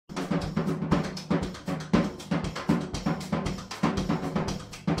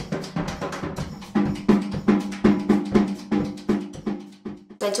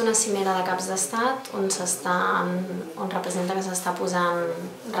Veig una cimera de caps d'estat on representa que s'està posant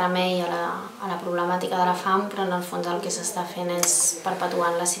remei a la problemàtica de la fam, però en el fons el que s'està fent és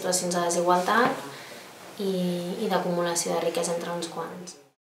perpetuant les situacions de desigualtat i d'acumulació de riquesa entre uns quants.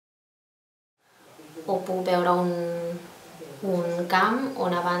 O puc veure un camp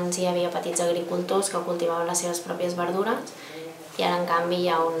on abans hi havia petits agricultors que cultivaven les seves pròpies verdures i ara en canvi hi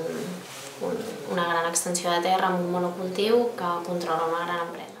ha una gran extensió de terra amb un monocultiu que controla una gran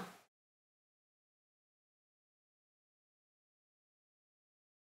empresa.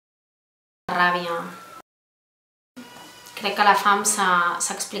 La ràbia. Crec que la fam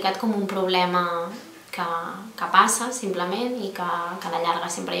s'ha explicat com un problema que passa simplement i que a la llarga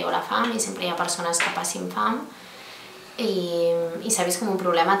sempre hi haurà fam i sempre hi ha persones que passin fam i s'ha vist com un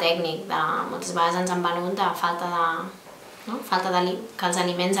problema tècnic. Moltes vegades ens han venut de falta que els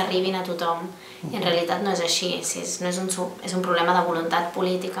aliments arribin a tothom i en realitat no és així, és un problema de voluntat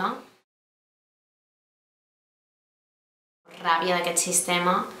política. Ràbia d'aquest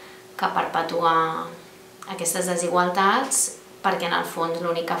sistema que perpetua aquestes desigualtats perquè en el fons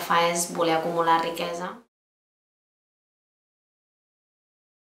l'únic que fa és voler acumular riquesa.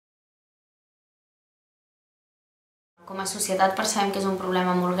 Com a societat percebem que és un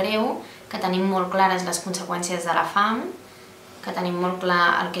problema molt greu, que tenim molt clares les conseqüències de la fam, que tenim molt clar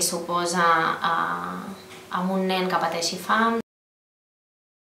el que suposa a un nen que pateixi fam.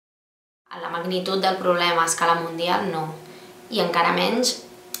 La magnitud del problema a escala mundial no, i encara menys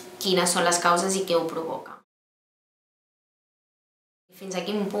quines són les causes i què ho provoca. Fins a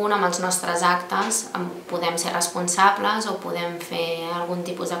quin punt amb els nostres actes podem ser responsables o podem fer algun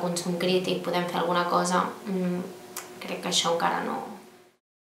tipus de consum crític, podem fer alguna cosa, crec que això encara no.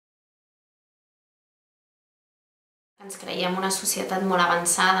 Ens creiem una societat molt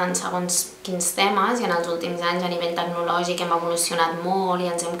avançada en segons quins temes i en els últims anys a nivell tecnològic hem evolucionat molt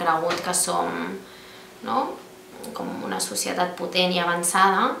i ens hem cregut que som com una societat potent i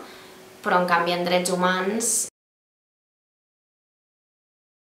avançada, però en canvi en drets humans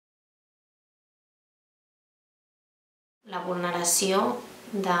la vulneració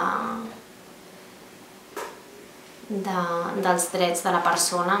dels drets de la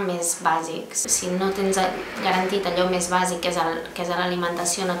persona més bàsics. Si no tens garantit allò més bàsic que és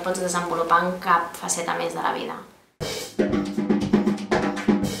l'alimentació, no et pots desenvolupar en cap faceta més de la vida.